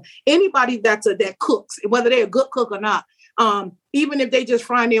home. Anybody that cooks, whether they're a good cook or not, even if they just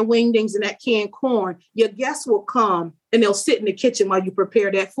frying their wingdings and that canned corn, your guests will come and they'll sit in the kitchen while you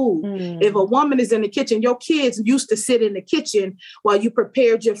prepare that food. If a woman is in the kitchen, your kids used to sit in the kitchen while you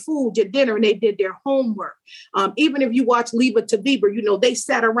prepared your food, your dinner, and they did their homework. Even if you watch Leave It to Beaver, they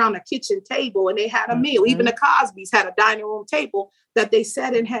sat around a kitchen table and they had a meal. Even the Cosbys had a dining room table that they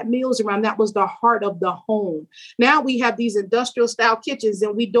sat and had meals around. That was the heart of the home. Now we have these industrial style kitchens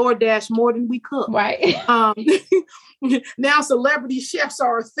and we DoorDash more than we cook. Right. Now celebrity chefs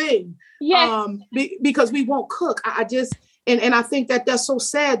are a thing. Yes. Because we won't cook. And I think that's so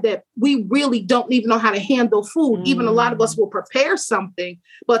sad that we really don't even know how to handle food. Even a lot of us will prepare something,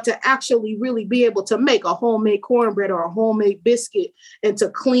 but to actually really be able to make a homemade cornbread or a homemade biscuit and to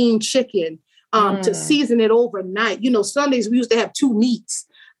clean chicken, to season it overnight. Sundays we used to have 2 meats,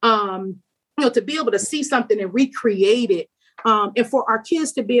 to be able to see something and recreate it. And for our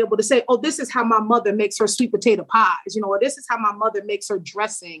kids to be able to say, oh, this is how my mother makes her sweet potato pies, or this is how my mother makes her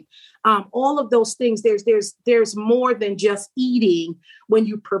dressing. All of those things, there's more than just eating when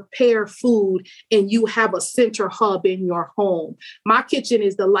you prepare food and you have a center hub in your home. My kitchen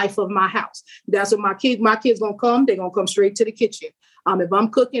is the life of my house. That's what my kids gonna come. They're gonna come straight to the kitchen. If I'm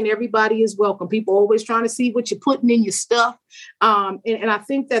cooking, everybody is welcome. People always trying to see what you're putting in your stuff. And I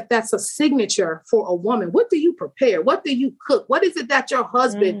think that's a signature for a woman. What do you prepare? What do you cook? What is it that your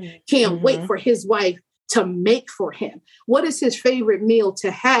husband can't wait for his wife to make for him? What is his favorite meal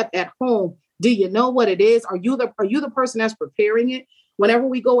to have at home? Do you know what it is? Are you the person that's preparing it? Whenever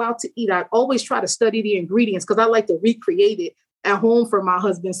we go out to eat, I always try to study the ingredients because I like to recreate it at home for my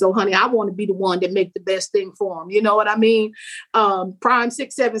husband. So, honey, I want to be the one that make the best thing for him. You know what I mean? Prime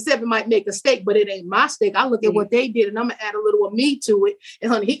 677 might make a steak, but it ain't my steak. I look at what they did and I'm going to add a little of me to it.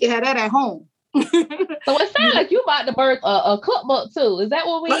 And honey, he can have that at home. So it sounds like you about to birth a cookbook too. Is that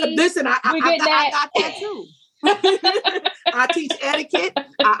what we? Listen, I got that too. I teach etiquette.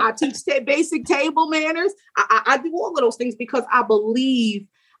 I teach basic table manners. I do all of those things because I believe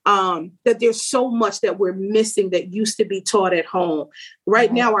that there's so much that we're missing that used to be taught at home.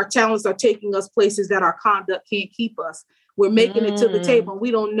 Right now, our talents are taking us places that our conduct can't keep us. We're making it to the table. And we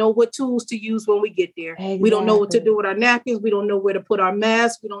don't know what tools to use when we get there. Exactly. We don't know what to do with our napkins. We don't know where to put our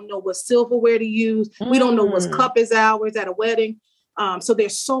masks. We don't know what silverware to use. We don't know what cup is ours at a wedding. So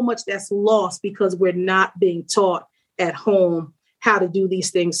there's so much that's lost because we're not being taught at home how to do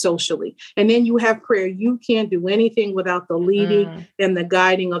these things socially. And then you have prayer. You can't do anything without the leading and the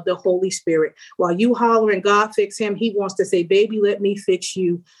guiding of the Holy Spirit. While you hollering, God fix him, he wants to say, baby, let me fix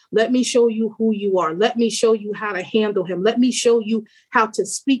you. Let me show you who you are. Let me show you how to handle him. Let me show you how to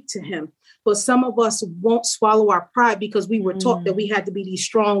speak to him. But some of us won't swallow our pride because we were taught that we had to be these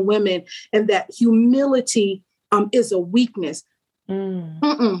strong women and that humility is a weakness.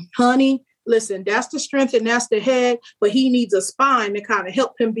 Honey, listen, that's the strength and that's the head, but he needs a spine to kind of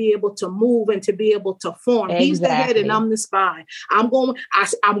help him be able to move and to be able to form. Exactly. He's the head and I'm the spine. I'm going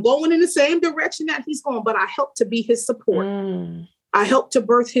in the same direction that he's going, but I help to be his support. I help to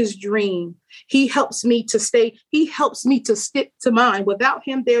birth his dream. He helps me to stay. He helps me to stick to mine. Without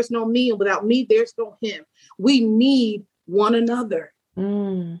him, there's no me. And without me, there's no him. We need one another.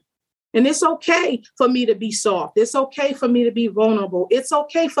 And it's okay for me to be soft. It's okay for me to be vulnerable. It's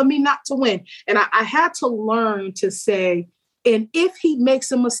okay for me not to win. And I had to learn to say, and if he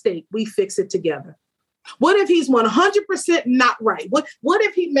makes a mistake, we fix it together. What if he's 100% not right? What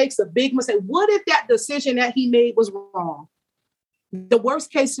if he makes a big mistake? What if that decision that he made was wrong? The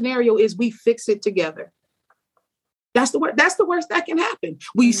worst case scenario is we fix it together. That's the worst that can happen.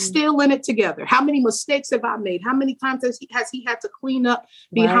 We still in it together. How many mistakes have I made? How many times has he had to clean up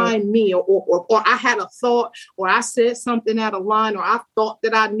behind me? Or I had a thought, or I said something out of line, or I thought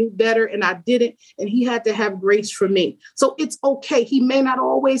that I knew better and I didn't. And he had to have grace for me. So it's okay. He may not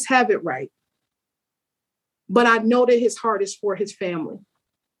always have it right. But I know that his heart is for his family.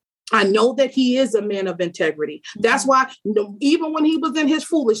 I know that he is a man of integrity. That's why even when he was in his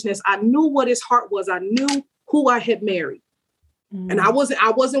foolishness, I knew what his heart was. I knew who I had married. And I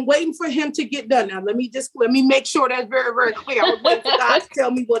wasn't waiting for him to get done. Now, let me make sure that's very, very clear. I was waiting for God to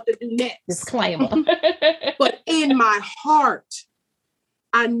tell me what to do next. Disclaimer. But in my heart,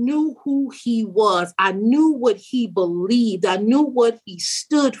 I knew who he was. I knew what he believed. I knew what he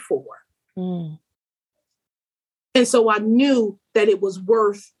stood for. And so I knew that it was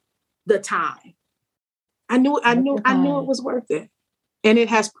worth the time. I knew it was worth it. And it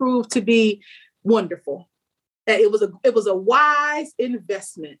has proved to be wonderful. It was a wise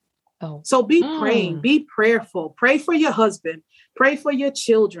investment. So be praying, be prayerful, pray for your husband, pray for your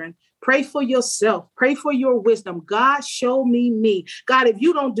children, pray for yourself, pray for your wisdom. God, show me. God, if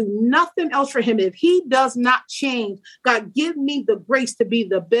you don't do nothing else for him, if he does not change, God, give me the grace to be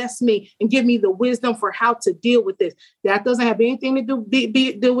the best me and give me the wisdom for how to deal with this. That doesn't have anything to do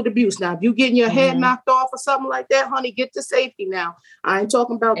deal with abuse. Now, if you getting your head knocked off or something like that, honey, get to safety now. I ain't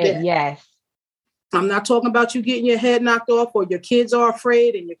talking about that. Yes. I'm not talking about you getting your head knocked off or your kids are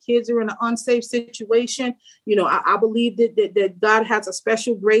afraid and your kids are in an unsafe situation. You know, I believe that God has a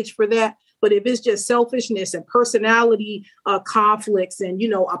special grace for that. But if it's just selfishness and personality conflicts and,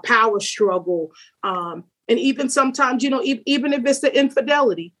 a power struggle, and even sometimes, even if it's the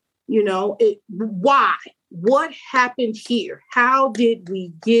infidelity, why? What happened here? How did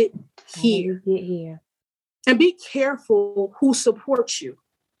we get here? And be careful who supports you.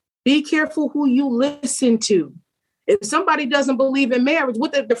 Be careful who you listen to. If somebody doesn't believe in marriage,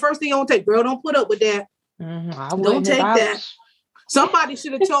 what the first thing you don't take, girl, don't put up with that. Don't take that. Somebody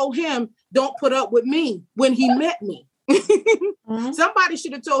should have told him, don't put up with me when he met me. Somebody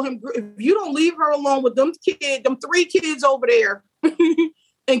should have told him, if you don't leave her alone with them 3 kids over there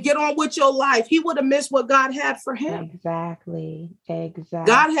and get on with your life, he would have missed what God had for him. Exactly.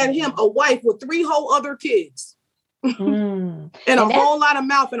 God had him a wife with 3 whole other kids. And a whole lot of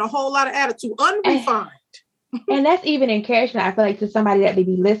mouth and a whole lot of attitude, unrefined. And that's even encouragement, I feel like, to somebody that may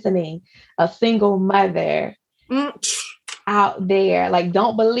be listening, a single mother out there. Like,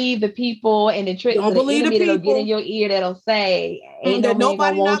 don't believe the people and the tricks of the enemy that'll get in your ear that'll say, ain't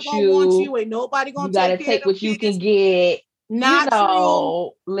nobody want you. Ain't nobody gonna you gotta take what you can get. Not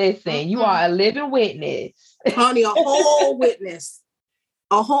true. Listen, you are a living witness. Honey, a whole witness.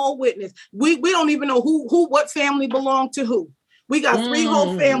 A whole witness. We don't even know what family belonged to who. We got 3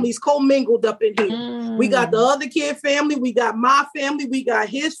 whole families commingled up in here. We got the other kid family. We got my family. We got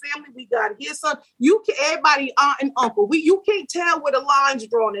his family. We got his son. Everybody, aunt and uncle. You can't tell where the line's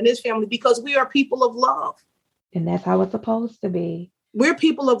drawn in this family because we are people of love. And that's how it's supposed to be. We're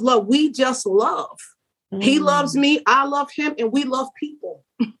people of love. We just love. He loves me. I love him. And we love people.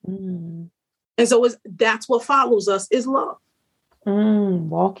 And so that's what follows us is love.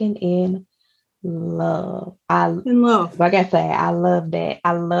 Walking in love. In love. Like I said, I love that.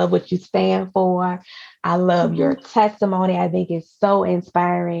 I love what you stand for. I love your testimony. I think it's so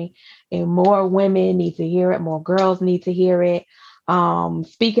inspiring, and more women need to hear it. More girls need to hear it.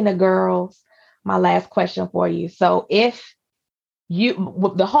 Speaking of girls, my last question for you. So if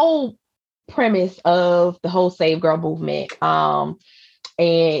the whole premise of the whole Save Girl movement,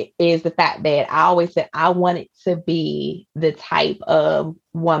 and is the fact that I always said I wanted to be the type of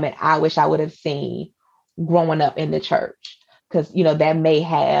woman I wish I would have seen growing up in the church. Because, that may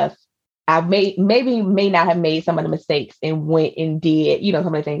not have made some of the mistakes and went and did,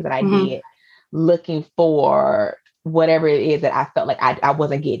 some of the things that I did, looking for whatever it is that I felt like I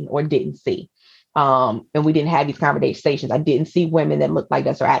wasn't getting or didn't see. And we didn't have these conversations. I didn't see women that looked like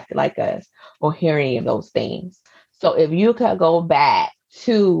us or acted like us or hear any of those things. So if you could go back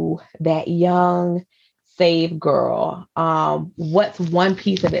to that young saved girl, what's one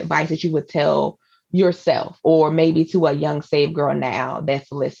piece of advice that you would tell yourself, or maybe to a young saved girl now that's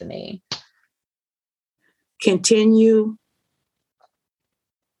listening? Continue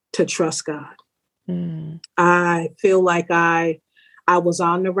to trust God. I feel like I was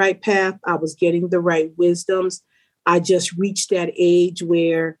on the right path. I was getting the right wisdoms. I just reached that age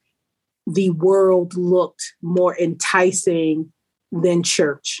where the world looked more enticing than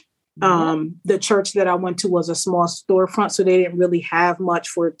church. The church that I went to was a small storefront, so they didn't really have much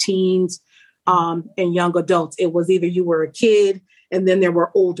for teens and young adults. It was either you were a kid and then there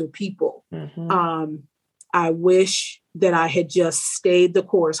were older people. I wish that I had just stayed the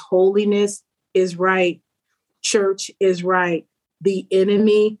course. Holiness is right. Church is right. The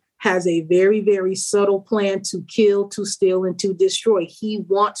enemy has a very, very subtle plan to kill, to steal, and to destroy. He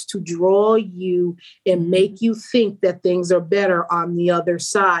wants to draw you and make you think that things are better on the other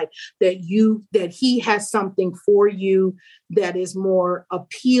side, that he has something for you that is more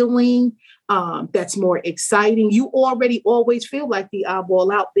appealing, that's more exciting. You already always feel like the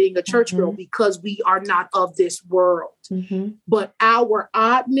eyeball out being a church girl because we are not of this world. But our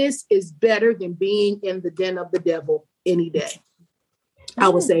oddness is better than being in the den of the devil any day. I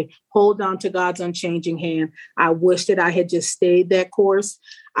would say, hold on to God's unchanging hand. I wish that I had just stayed that course.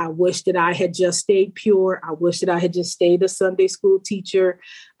 I wish that I had just stayed pure. I wish that I had just stayed a Sunday school teacher.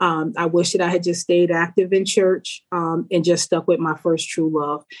 I wish that I had just stayed active in church and just stuck with my first true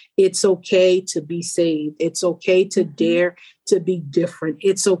love. It's okay to be saved. It's okay to dare to be different.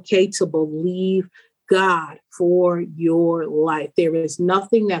 It's okay to believe God for your life. There is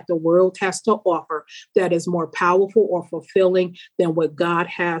nothing that the world has to offer that is more powerful or fulfilling than what God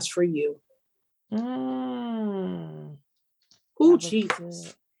has for you. Oh, Jesus.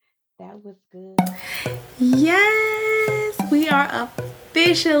 Good. That was good. Yes, we are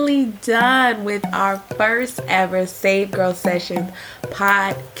officially done with our first ever Save Girl Sessions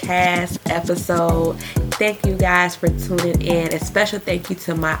podcast episode. Thank you guys for tuning in. A special thank you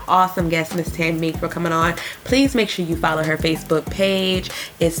to my awesome guest, Miss Tammy, for coming on. Please make sure you follow her Facebook page.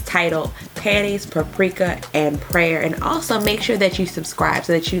 It's titled Panties, Paprika, and Prayer. And also make sure that you subscribe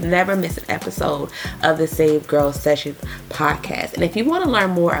so that you never miss an episode of the Save Girl Sessions podcast. And if you want to learn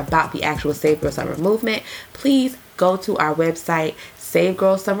more about the actual Save Girl Summer movement, please go to our website,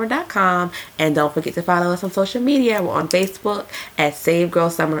 SaveGirlSummer.com, and don't forget to follow us on social media. We're on Facebook at Save Girl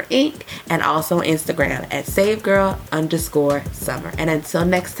Summer Inc. and also on Instagram at SaveGirl_Summer. And until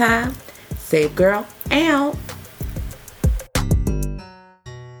next time, Save Girl out.